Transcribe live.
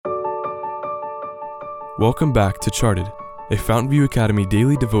Welcome back to Charted, a Fountain View Academy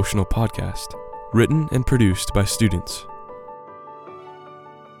daily devotional podcast, written and produced by students.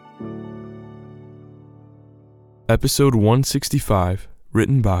 Episode 165,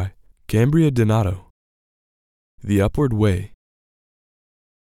 written by Cambria Donato. The Upward Way.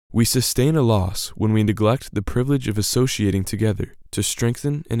 We sustain a loss when we neglect the privilege of associating together to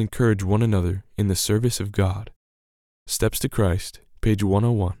strengthen and encourage one another in the service of God. Steps to Christ, page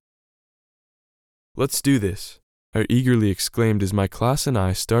 101. "Let's do this," I eagerly exclaimed as my class and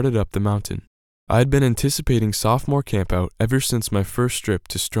I started up the mountain. I had been anticipating sophomore campout ever since my first trip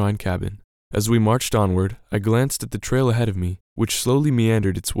to Strine Cabin. As we marched onward, I glanced at the trail ahead of me, which slowly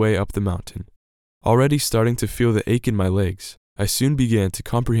meandered its way up the mountain. Already starting to feel the ache in my legs, I soon began to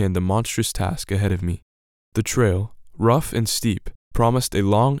comprehend the monstrous task ahead of me. The trail, rough and steep, promised a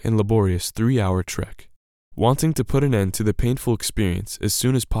long and laborious 3-hour trek. Wanting to put an end to the painful experience as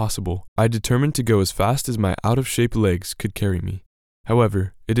soon as possible, I determined to go as fast as my out-of-shape legs could carry me.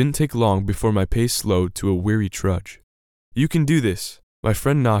 However, it didn't take long before my pace slowed to a weary trudge. "You can do this," my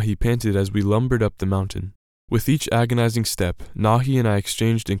friend Nahi panted as we lumbered up the mountain. With each agonizing step, Nahi and I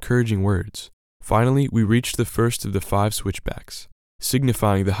exchanged encouraging words. Finally, we reached the first of the 5 switchbacks,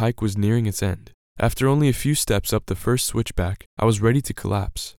 signifying the hike was nearing its end. After only a few steps up the first switchback, I was ready to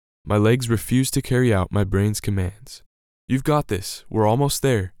collapse. My legs refused to carry out my brain's commands. "You've got this, we're almost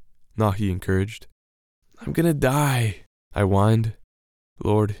there," Nahi encouraged. "I'm gonna die," I whined.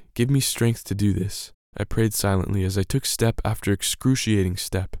 "Lord, give me strength to do this," I prayed silently as I took step after excruciating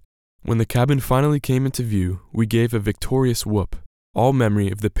step. When the cabin finally came into view, we gave a victorious whoop. All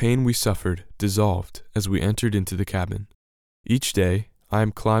memory of the pain we suffered dissolved as we entered into the cabin. Each day, I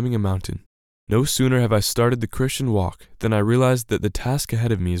am climbing a mountain. No sooner have I started the Christian walk than I realize that the task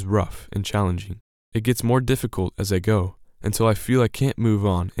ahead of me is rough and challenging. It gets more difficult as I go, until I feel I can't move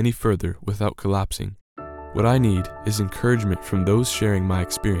on any further without collapsing. What I need is encouragement from those sharing my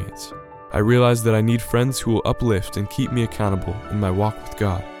experience. I realize that I need friends who will uplift and keep me accountable in my walk with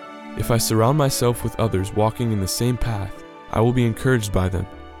God. If I surround myself with others walking in the same path, I will be encouraged by them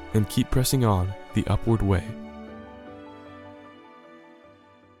and keep pressing on the upward way.